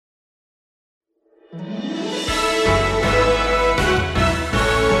Not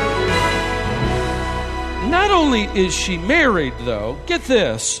only is she married, though, get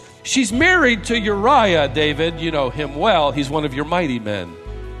this, she's married to Uriah, David. You know him well. He's one of your mighty men.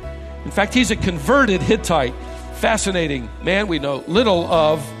 In fact, he's a converted Hittite. Fascinating man we know little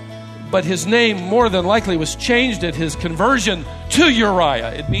of, but his name more than likely was changed at his conversion to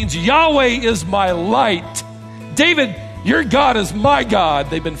Uriah. It means Yahweh is my light. David, your God is my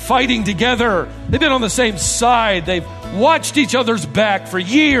God. They've been fighting together. They've been on the same side. They've watched each other's back for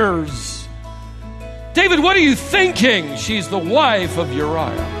years. David, what are you thinking? She's the wife of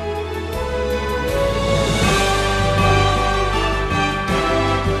Uriah.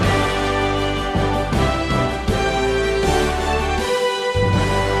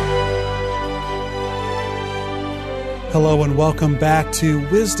 Hello and welcome back to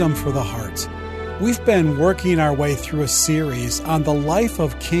Wisdom for the Heart. We've been working our way through a series on the life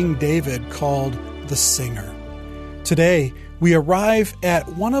of King David called The Singer. Today, we arrive at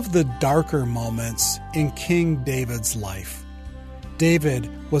one of the darker moments in King David's life. David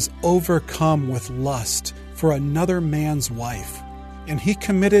was overcome with lust for another man's wife, and he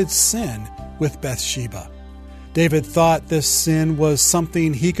committed sin with Bathsheba. David thought this sin was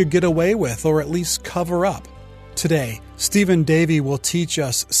something he could get away with or at least cover up. Today, Stephen Davey will teach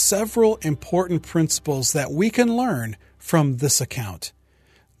us several important principles that we can learn from this account.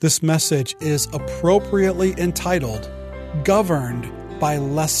 This message is appropriately entitled, Governed by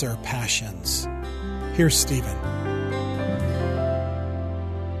Lesser Passions. Here's Stephen.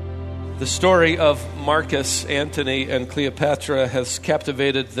 The story of Marcus Antony and Cleopatra has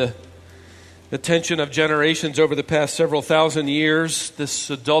captivated the attention of generations over the past several thousand years. This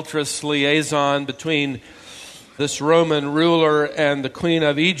adulterous liaison between this Roman ruler and the Queen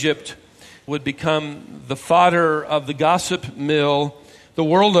of Egypt would become the fodder of the gossip mill the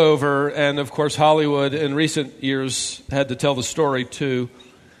world over, and of course Hollywood in recent years had to tell the story too.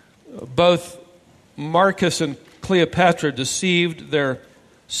 Both Marcus and Cleopatra deceived their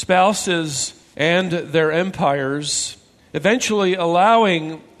spouses and their empires, eventually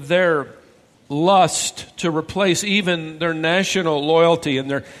allowing their lust to replace even their national loyalty,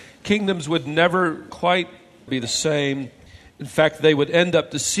 and their kingdoms would never quite be the same. In fact, they would end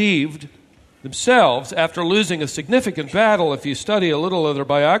up deceived themselves after losing a significant battle. If you study a little of their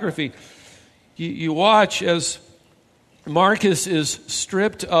biography, you watch as Marcus is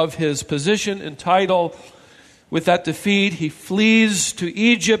stripped of his position and title. With that defeat, he flees to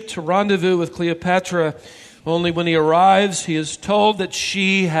Egypt to rendezvous with Cleopatra. Only when he arrives, he is told that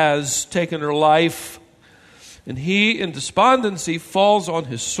she has taken her life. And he, in despondency, falls on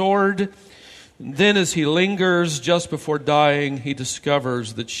his sword. And then as he lingers just before dying, he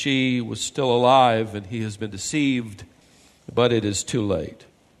discovers that she was still alive and he has been deceived, but it is too late.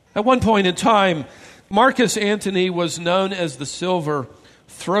 At one point in time, Marcus Antony was known as the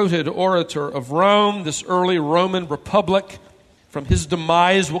silver-throated orator of Rome, this early Roman republic. From his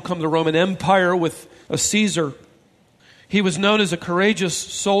demise will come the Roman Empire with a Caesar. He was known as a courageous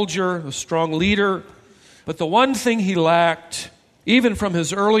soldier, a strong leader, but the one thing he lacked, even from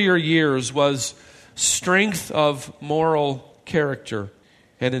his earlier years, was strength of moral character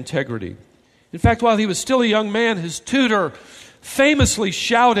and integrity. In fact, while he was still a young man, his tutor famously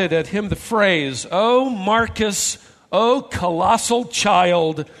shouted at him the phrase, "O Marcus, O colossal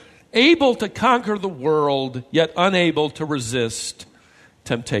child, able to conquer the world, yet unable to resist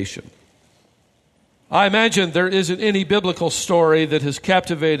temptation." I imagine there isn't any biblical story that has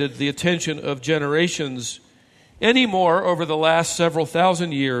captivated the attention of generations anymore over the last several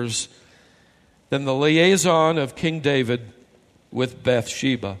thousand years than the liaison of King David with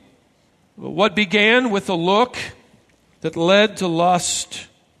Bathsheba. What began with a look that led to lust,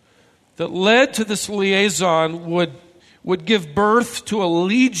 that led to this liaison, would give birth to a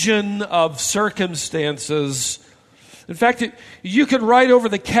legion of circumstances. In fact, you could write over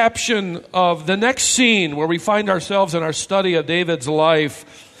the caption of the next scene where we find ourselves in our study of David's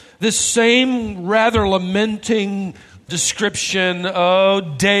life, this same rather lamenting description, "O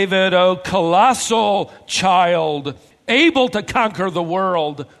David, O colossal child, able to conquer the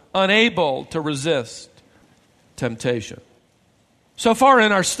world, unable to resist temptation." So far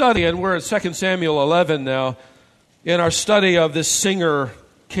in our study, and we're at 2 Samuel 11 now, in our study of this singer,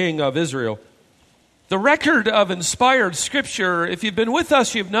 king of Israel, the record of inspired scripture, if you've been with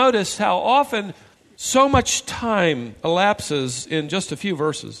us, you've noticed how often so much time elapses in just a few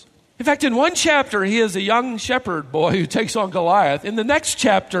verses. In fact, in one chapter, he is a young shepherd boy who takes on Goliath. In the next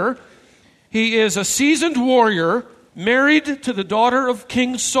chapter, he is a seasoned warrior married to the daughter of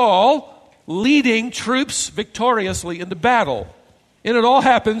King Saul, leading troops victoriously into battle. And it all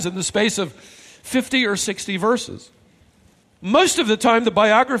happens in the space of 50 or 60 verses. Most of the time, the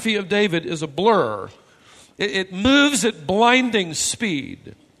biography of David is a blur. It moves at blinding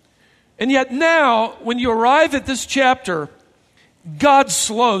speed. And yet now, when you arrive at this chapter, God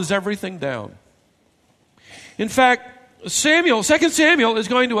slows everything down. In fact, 2 Samuel is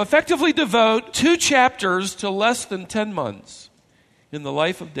going to effectively devote 2 chapters to less than 10 months in the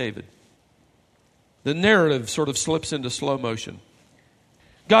life of David. The narrative sort of slips into slow motion.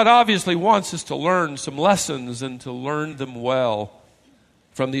 God obviously wants us to learn some lessons and to learn them well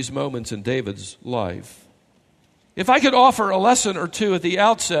from these moments in David's life. If I could offer a lesson or two at the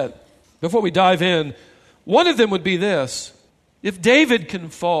outset, before we dive in, one of them would be this: if David can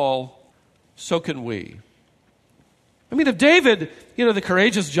fall, so can we. I mean, if David, the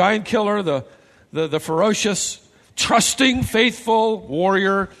courageous giant killer, the ferocious, trusting, faithful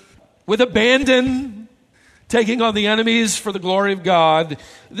warrior with abandon, taking on the enemies for the glory of God,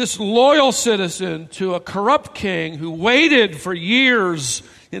 this loyal citizen to a corrupt king who waited for years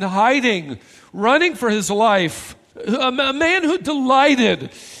in hiding, running for his life, a man who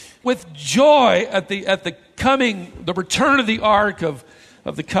delighted with joy at the return of the ark of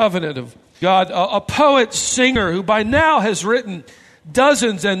the covenant of God, a poet singer who by now has written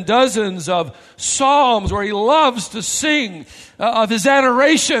dozens and dozens of psalms where he loves to sing of his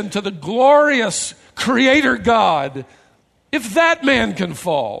adoration to the glorious Creator God. If that man can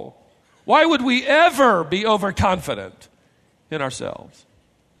fall, why would we ever be overconfident in ourselves?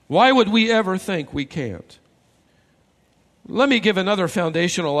 Why would we ever think we can't? Let me give another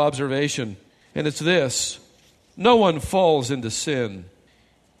foundational observation, and it's this: no one falls into sin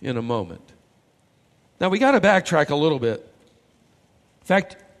in a moment. Now, we got to backtrack a little bit. In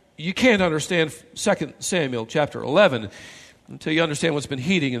fact, you can't understand 2 Samuel chapter 11 until you understand what's been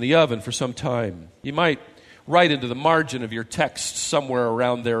heating in the oven for some time. You might write into the margin of your text somewhere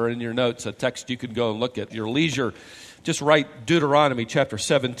around there in your notes a text you could go and look at your leisure. Just write Deuteronomy chapter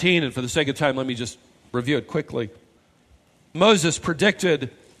 17, and for the sake of time, let me just review it quickly. Moses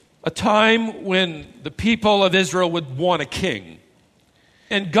predicted a time when the people of Israel would want a king.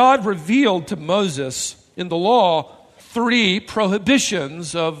 And God revealed to Moses in the law 3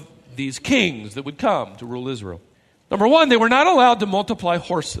 prohibitions of these kings that would come to rule Israel. Number 1, they were not allowed to multiply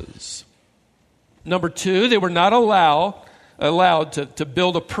horses. Number 2, they were not allowed to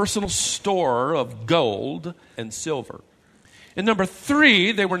build a personal store of gold and silver. And number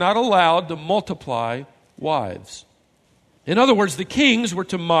 3, they were not allowed to multiply wives. In other words, the kings were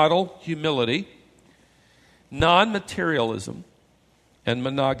to model humility, non-materialism, and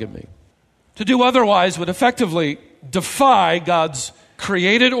monogamy. To do otherwise would effectively defy God's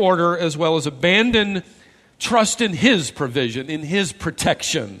created order as well as abandon trust in His provision, in His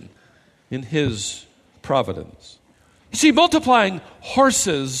protection, in His providence. You see, multiplying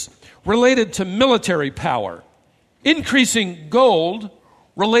horses related to military power, increasing gold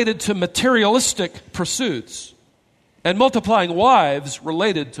related to materialistic pursuits, and multiplying wives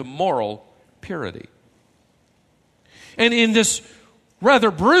related to moral purity. And in this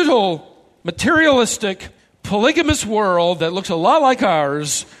rather brutal, materialistic, polygamous world that looks a lot like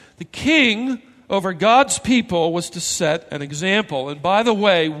ours, the king over God's people was to set an example. And by the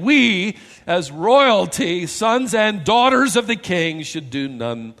way, we, as royalty, sons and daughters of the king, should do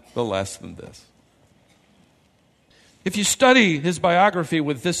none the less than this. If you study his biography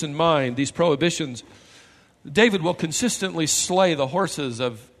with this in mind, these prohibitions, David will consistently slay the horses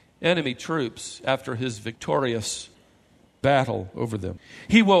of enemy troops after his victorious battle over them.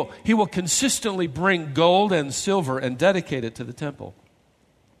 He will consistently bring gold and silver and dedicate it to the temple.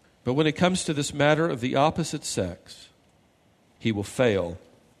 But when it comes to this matter of the opposite sex, he will fail.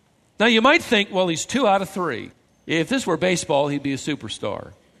 Now you might think, well, he's 2 out of 3. If this were baseball, he'd be a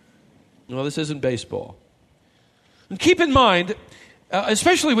superstar. No, this isn't baseball. And keep in mind,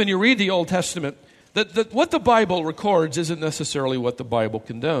 especially when you read the Old Testament, that what the Bible records isn't necessarily what the Bible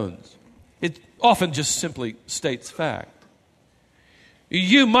condones. It often just simply states fact.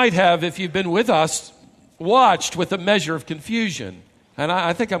 You might have, if you've been with us, watched with a measure of confusion. And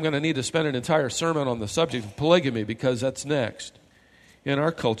I think I'm going to need to spend an entire sermon on the subject of polygamy because that's next in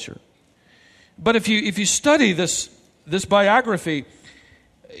our culture. But if you study this biography,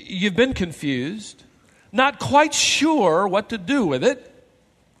 you've been confused, not quite sure what to do with it.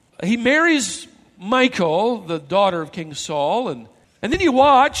 He marries Michal, the daughter of King Saul, and then you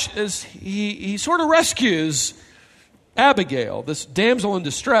watch as he sort of rescues Abigail, this damsel in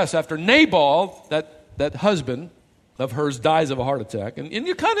distress, after Nabal, that husband of hers, dies of a heart attack. And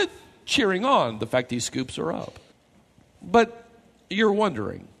you're kind of cheering on the fact he scoops her up. But you're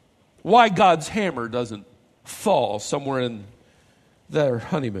wondering why God's hammer doesn't fall somewhere in their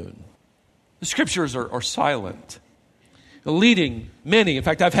honeymoon. The Scriptures are silent, leading many. In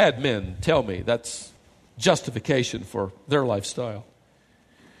fact, I've had men tell me that's justification for their lifestyle.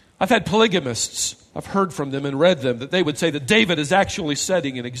 I've had polygamists, I've heard from them and read them, that they would say that David is actually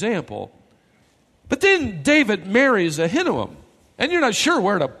setting an example. But then David marries Ahinoam, and you're not sure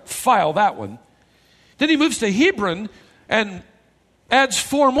where to file that one. Then he moves to Hebron and adds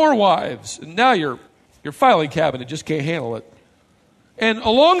 4 more wives. And now your filing cabinet just can't handle it. And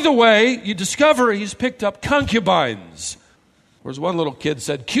along the way, you discover he's picked up concubines. Or as one little kid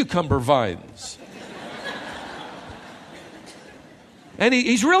said, cucumber vines. And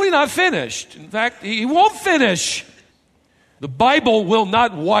he's really not finished. In fact, he won't finish. The Bible will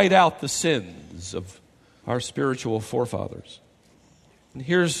not white out the sins of our spiritual forefathers. And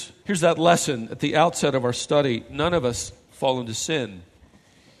here's that lesson at the outset of our study. None of us fall into sin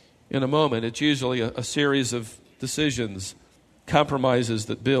in a moment. It's usually a series of decisions, compromises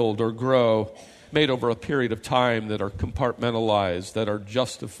that build or grow, made over a period of time, that are compartmentalized, that are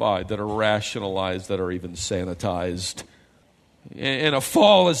justified, that are rationalized, that are even sanitized. And a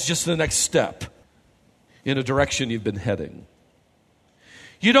fall is just the next step in a direction you've been heading.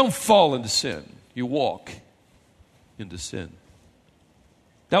 You don't fall into sin. You walk into sin.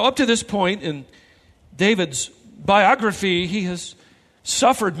 Now, up to this point in David's biography, he has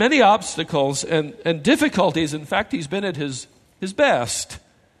suffered many obstacles and difficulties. In fact, he's been at his best,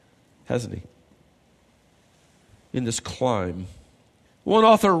 hasn't he? In this climb. One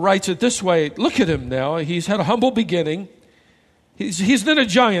author writes it this way. Look at him now. He's had a humble beginning. He's been a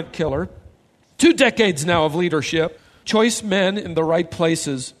giant killer. 2 decades now of leadership. Choice men in the right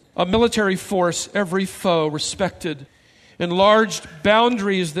places. A military force every foe respected. Enlarged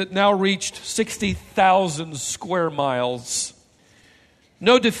boundaries that now reached 60,000 square miles.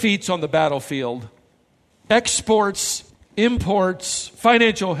 No defeats on the battlefield. Exports, imports,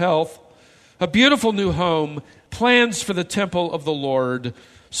 financial health. A beautiful new home. Plans for the temple of the Lord.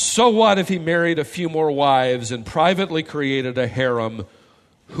 So what if he married a few more wives and privately created a harem?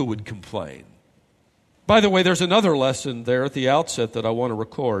 Who would complain? By the way, there's another lesson there at the outset that I want to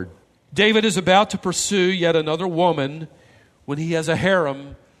record. David is about to pursue yet another woman when he has a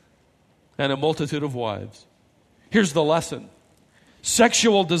harem and a multitude of wives. Here's the lesson.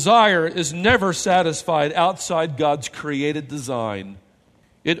 Sexual desire is never satisfied outside God's created design.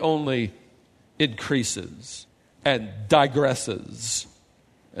 It only increases and digresses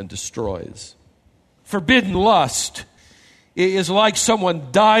and destroys. Forbidden lust is like someone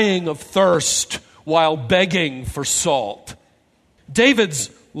dying of thirst while begging for salt. David's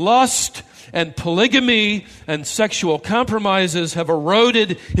lust and polygamy and sexual compromises have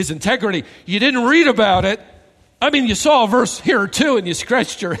eroded his integrity. You didn't read about it. I mean, you saw a verse here or two and you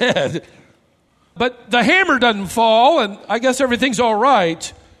scratched your head. But the hammer doesn't fall, and I guess everything's all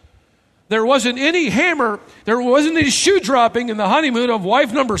right. There wasn't any hammer, there wasn't any shoe dropping in the honeymoon of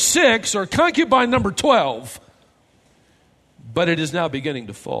wife number 6 or concubine number 12. But it is now beginning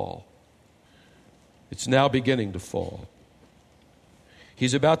to fall. It's now beginning to fall.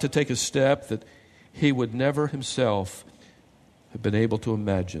 He's about to take a step that he would never himself have been able to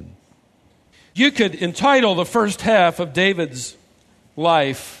imagine. You could entitle the first half of David's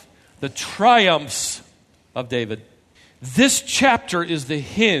life, The Triumphs of David. This chapter is the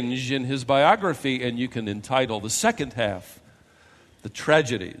hinge in his biography, and you can entitle the second half, The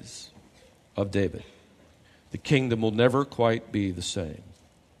Tragedies of David. The kingdom will never quite be the same.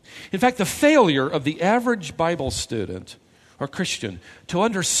 In fact, the failure of the average Bible student or Christian to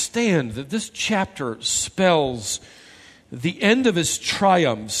understand that this chapter spells the end of his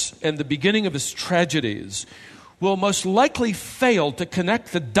triumphs and the beginning of his tragedies will most likely fail to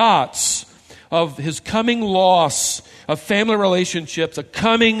connect the dots of his coming loss of family relationships, a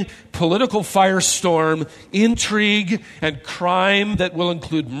coming political firestorm, intrigue and crime that will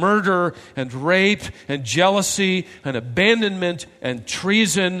include murder and rape and jealousy and abandonment and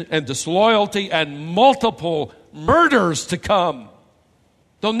treason and disloyalty and multiple murders to come.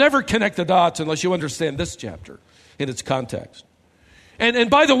 They'll never connect the dots unless you understand this chapter in its context. And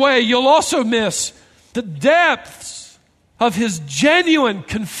by the way, you'll also miss the depths of his genuine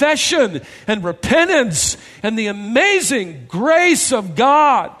confession and repentance and the amazing grace of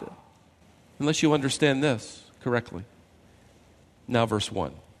God, unless you understand this correctly. Now, verse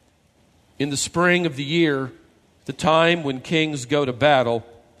 1. In the spring of the year, the time when kings go to battle,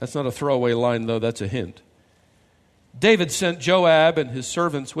 that's not a throwaway line, though, that's a hint. David sent Joab and his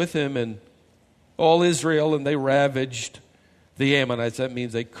servants with him and all Israel, and they ravaged the Ammonites. That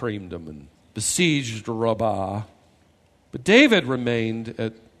means they creamed them and besieged Rabbah. But David remained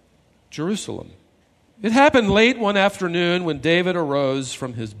at Jerusalem. It happened late one afternoon when David arose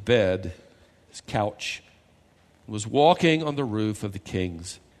from his bed. his couch, was walking on the roof of the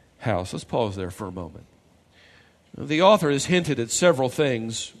king's house. Let's pause there for a moment. The author has hinted at several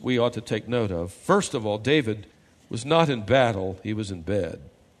things we ought to take note of. First of all, David was not in battle, he was in bed.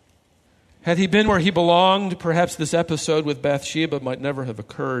 Had he been where he belonged, perhaps this episode with Bathsheba might never have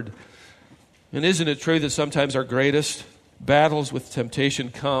occurred. And isn't it true that sometimes our greatest battles with temptation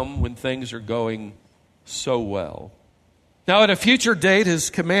come when things are going so well? Now, at a future date, his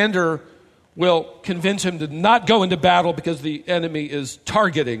commander will convince him to not go into battle because the enemy is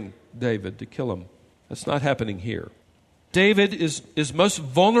targeting David to kill him. That's not happening here. David is most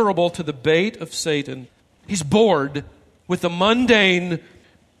vulnerable to the bait of Satan. He's bored with the mundane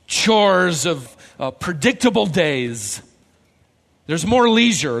chores of predictable days. There's more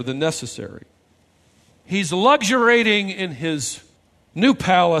leisure than necessary. He's luxuriating in his new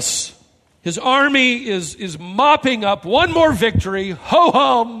palace. His army is mopping up one more victory.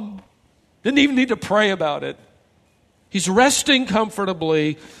 Ho-hum! Didn't even need to pray about it. He's resting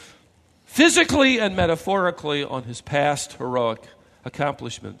comfortably, physically and metaphorically, on his past heroic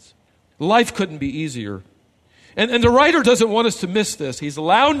accomplishments. Life couldn't be easier. And the writer doesn't want us to miss this. He's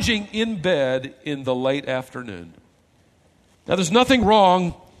lounging in bed in the late afternoon. Now, there's nothing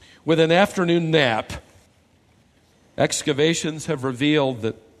wrong with an afternoon nap. Excavations have revealed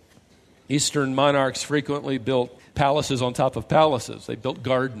that Eastern monarchs frequently built palaces on top of palaces. They built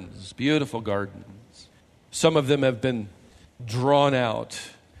gardens, beautiful gardens. Some of them have been drawn out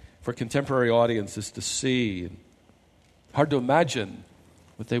for contemporary audiences to see. Hard to imagine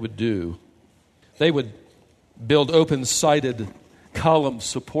what they would do. They would build open-sided,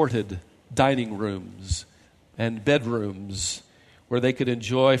 column-supported dining rooms and bedrooms where they could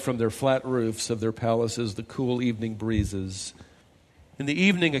enjoy from their flat roofs of their palaces the cool evening breezes. In the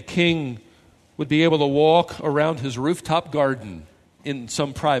evening, a king would be able to walk around his rooftop garden in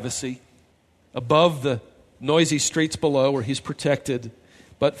some privacy, above the noisy streets below where he's protected,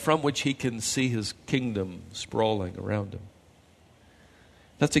 but from which he can see his kingdom sprawling around him.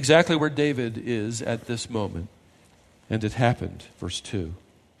 That's exactly where David is at this moment. And it happened, verse 2.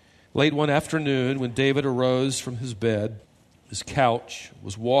 Late one afternoon, when David arose from his bed, his couch,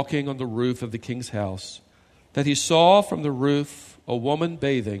 was walking on the roof of the king's house, that he saw from the roof a woman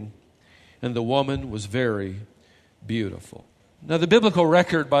bathing, and the woman was very beautiful. Now, the biblical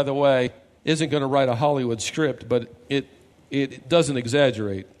record, by the way, isn't going to write a Hollywood script, but it doesn't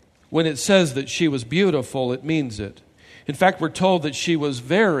exaggerate. When it says that she was beautiful, it means it. In fact, we're told that she was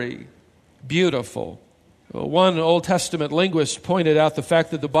very beautiful. One Old Testament linguist pointed out the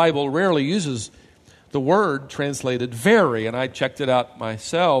fact that the Bible rarely uses the word translated very, and I checked it out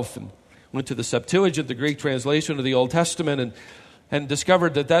myself and went to the Septuagint, the Greek translation of the Old Testament, and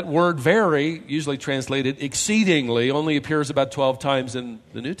discovered that word very, usually translated exceedingly, only appears about 12 times in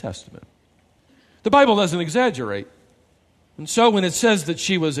the New Testament. The Bible doesn't exaggerate. And so when it says that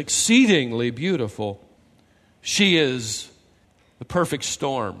she was exceedingly beautiful, she is the perfect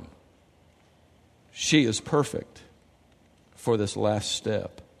storm. She is perfect for this last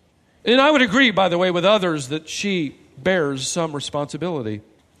step. And I would agree, by the way, with others that she bears some responsibility.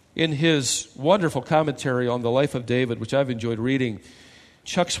 In his wonderful commentary on the life of David, which I've enjoyed reading,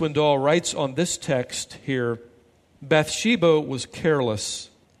 Chuck Swindoll writes on this text here, Bathsheba was careless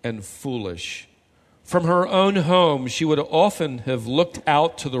and foolish. From her own home, she would often have looked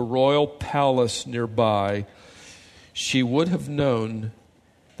out to the royal palace nearby. She would have known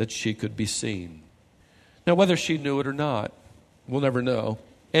that she could be seen. Now, whether she knew it or not, we'll never know.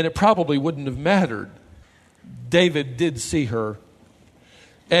 And it probably wouldn't have mattered. David did see her.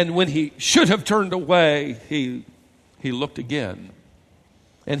 And when he should have turned away, he looked again.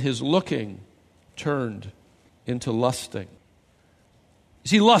 And his looking turned into lusting. You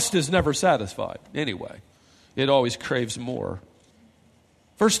see, lust is never satisfied anyway. It always craves more.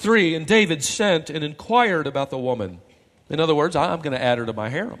 Verse 3, and David sent and inquired about the woman. In other words, I'm going to add her to my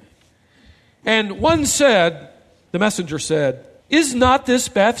harem. And one said, the messenger said, is not this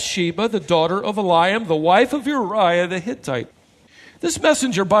Bathsheba, the daughter of Eliam, the wife of Uriah the Hittite? This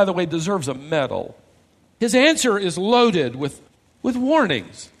messenger, by the way, deserves a medal. His answer is loaded with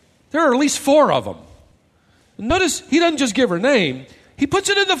warnings. There are at least 4 of them. Notice he doesn't just give her name. He puts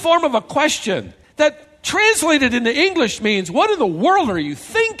it in the form of a question that translated into English means, what in the world are you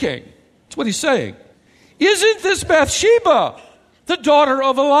thinking? That's what he's saying. Isn't this Bathsheba, the daughter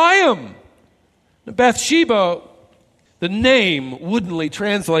of Eliam? Bathsheba, the name woodenly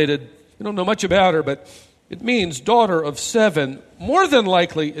translated, we don't know much about her, but it means daughter of 7. More than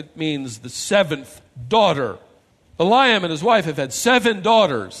likely, it means the 7th daughter. Eliam and his wife have had 7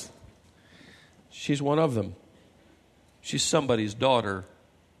 daughters. She's one of them. She's somebody's daughter.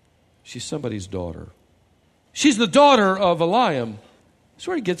 She's somebody's daughter. She's the daughter of Eliam. That's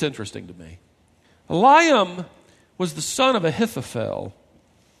where it gets interesting to me. Eliam was the son of Ahithophel.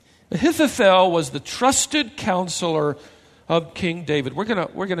 Ahithophel was the trusted counselor of King David. We're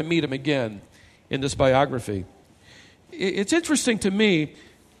gonna meet him again in this biography. It's interesting to me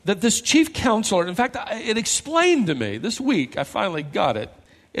that this chief counselor, in fact, it explained to me this week, I finally got it.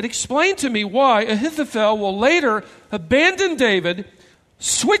 It explained to me why Ahithophel will later abandon David,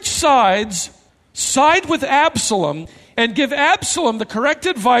 switch sides, side with Absalom, and give Absalom the correct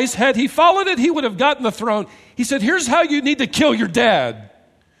advice. Had he followed it, he would have gotten the throne. He said, here's how you need to kill your dad.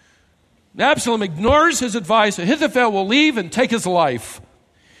 Absalom ignores his advice. Ahithophel will leave and take his life.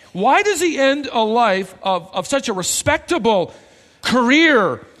 Why does he end a life of such a respectable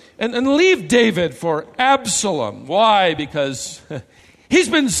career and leave David for Absalom? Why? Because he's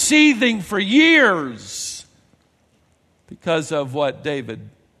been seething for years because of what David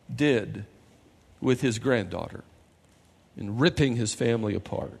did with his granddaughter in ripping his family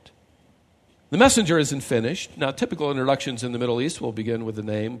apart. The messenger isn't finished. Now, typical introductions in the Middle East will begin with the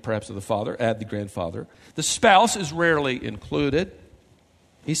name, perhaps of the father, add the grandfather. The spouse is rarely included.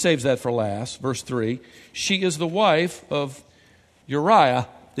 He saves that for last. Verse 3, she is the wife of Uriah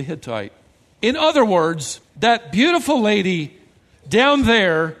the Hittite. In other words, that beautiful lady down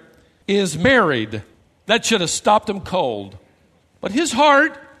there is married. That should have stopped him cold. But his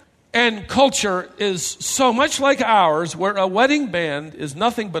heart and culture is so much like ours, where a wedding band is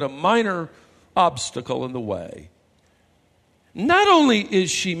nothing but a minor obstacle in the way. Not only is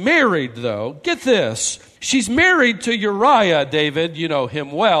she married, though, get this, she's married to Uriah, David. You know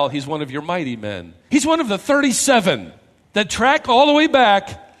him well. He's one of your mighty men. He's one of the 37 that track all the way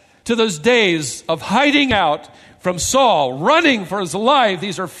back to those days of hiding out from Saul, running for his life.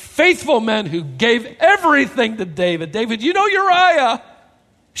 These are faithful men who gave everything to David. David, you know Uriah.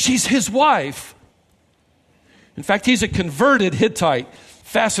 She's his wife. In fact, he's a converted Hittite.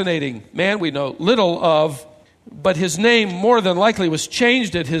 Fascinating man we know little of, but his name more than likely was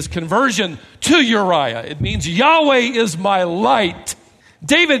changed at his conversion to Uriah. It means Yahweh is my light.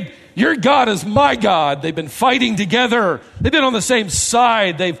 David, your God is my God. They've been fighting together. They've been on the same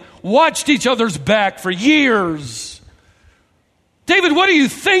side. They've watched each other's back for years. David, what are you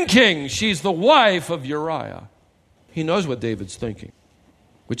thinking? She's the wife of Uriah. He knows what David's thinking,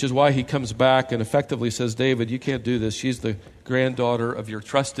 which is why he comes back and effectively says, David, you can't do this. She's the granddaughter of your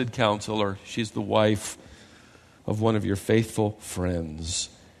trusted counselor. She's the wife of one of your faithful friends.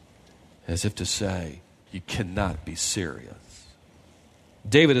 As if to say, you cannot be serious.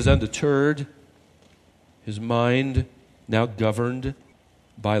 David is undeterred, his mind now governed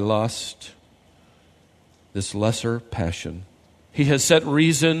by lust, this lesser passion. He has set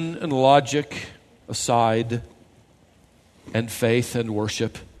reason and logic aside, and faith and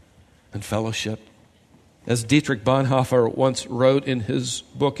worship and fellowship. As Dietrich Bonhoeffer once wrote in his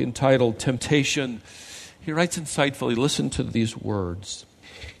book entitled Temptation, he writes insightfully, listen to these words.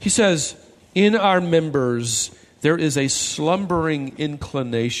 He says, in our members there is a slumbering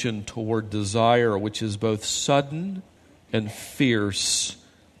inclination toward desire which is both sudden and fierce.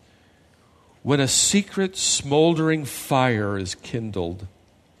 When a secret smoldering fire is kindled,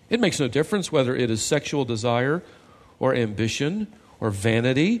 it makes no difference whether it is sexual desire or ambition or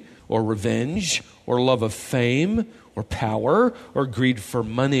vanity or revenge or love of fame or power or greed for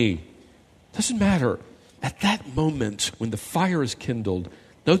money. Doesn't matter. At that moment when the fire is kindled,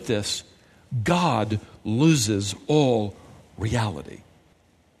 note this, God loses all reality.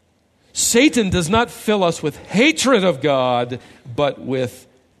 Satan does not fill us with hatred of God, but with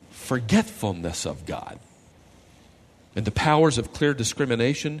forgetfulness of God. And the powers of clear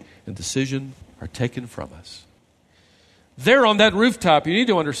discrimination and decision are taken from us. There on that rooftop, you need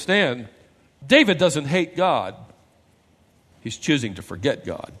to understand, David doesn't hate God. He's choosing to forget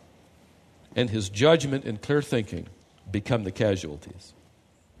God. And his judgment and clear thinking become the casualties.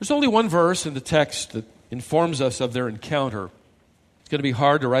 There's only one verse in the text that informs us of their encounter. It's going to be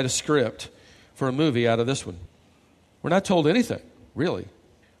hard to write a script for a movie out of this one. We're not told anything, really.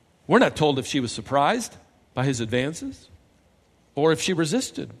 We're not told if she was surprised by his advances or if she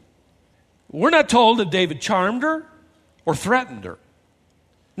resisted. We're not told if David charmed her or threatened her.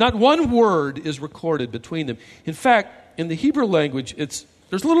 Not one word is recorded between them. In fact, in the Hebrew language,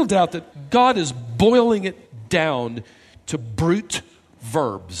 there's little doubt that God is boiling it down to brute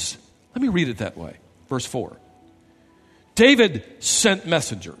verbs. Let me read it that way. Verse 4. David sent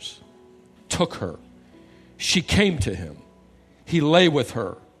messengers, took her. She came to him. He lay with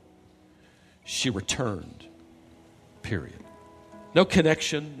her. She returned. Period. No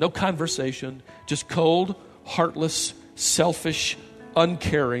connection, no conversation, just cold, heartless, selfish,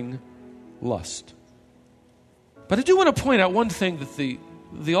 uncaring lust. But I do want to point out one thing that the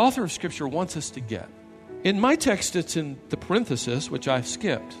author of Scripture wants us to get. In my text, it's in the parenthesis, which I've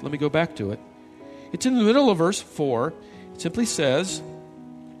skipped. Let me go back to it. It's in the middle of verse 4. It simply says,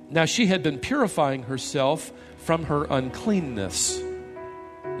 now she had been purifying herself from her uncleanness.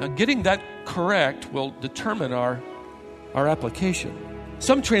 Now, getting that correct will determine our application.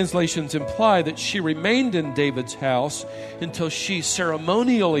 Some translations imply that she remained in David's house until she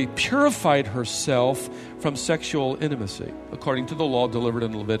ceremonially purified herself from sexual intimacy, according to the law delivered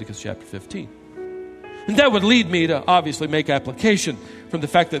in Leviticus chapter 15. And that would lead me to obviously make application from the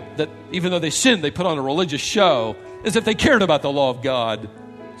fact that even though they sinned, they put on a religious show as if they cared about the law of God,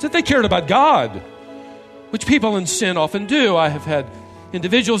 as if they cared about God, which people in sin often do. I have had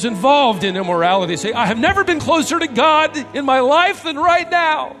individuals involved in immorality say, I have never been closer to God in my life than right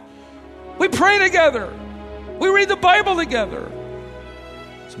now. We pray together. We read the Bible together.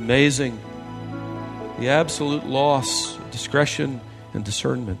 It's amazing the absolute loss of discretion and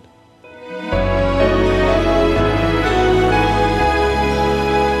discernment.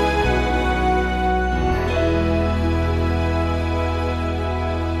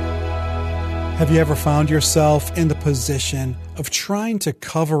 Have you ever found yourself in the position of trying to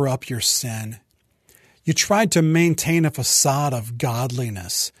cover up your sin? You tried to maintain a facade of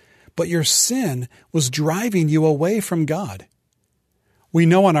godliness, but your sin was driving you away from God. We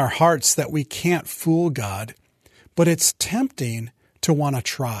know in our hearts that we can't fool God, but it's tempting to want to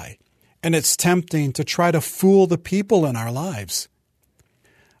try, and it's tempting to try to fool the people in our lives.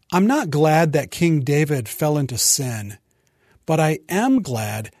 I'm not glad that King David fell into sin, but I am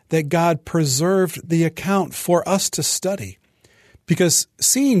glad that God preserved the account for us to study, because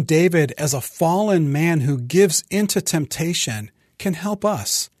seeing David as a fallen man who gives into temptation can help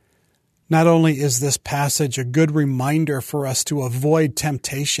us. Not only is this passage a good reminder for us to avoid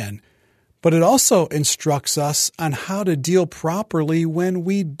temptation, but it also instructs us on how to deal properly when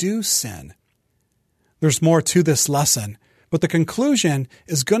we do sin. There's more to this lesson, but the conclusion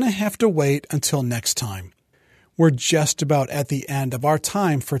is going to have to wait until next time. We're just about at the end of our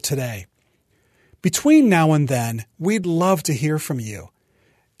time for today. Between now and then, we'd love to hear from you.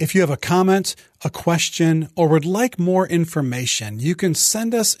 If you have a comment, a question, or would like more information, you can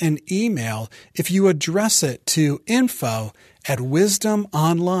send us an email if you address it to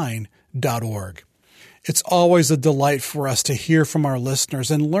info@wisdomonline.org. It's always a delight for us to hear from our listeners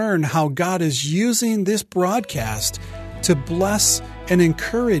and learn how God is using this broadcast to bless and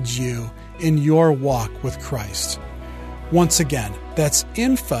encourage you in your walk with Christ. Once again, that's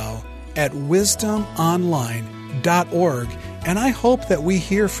info@wisdomonline.org, and I hope that we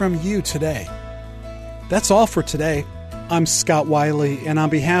hear from you today. That's all for today. I'm Scott Wiley, and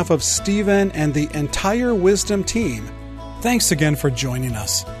on behalf of Stephen and the entire Wisdom team, thanks again for joining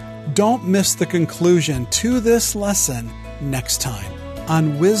us. Don't miss the conclusion to this lesson next time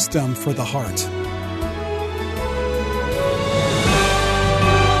on Wisdom for the Heart.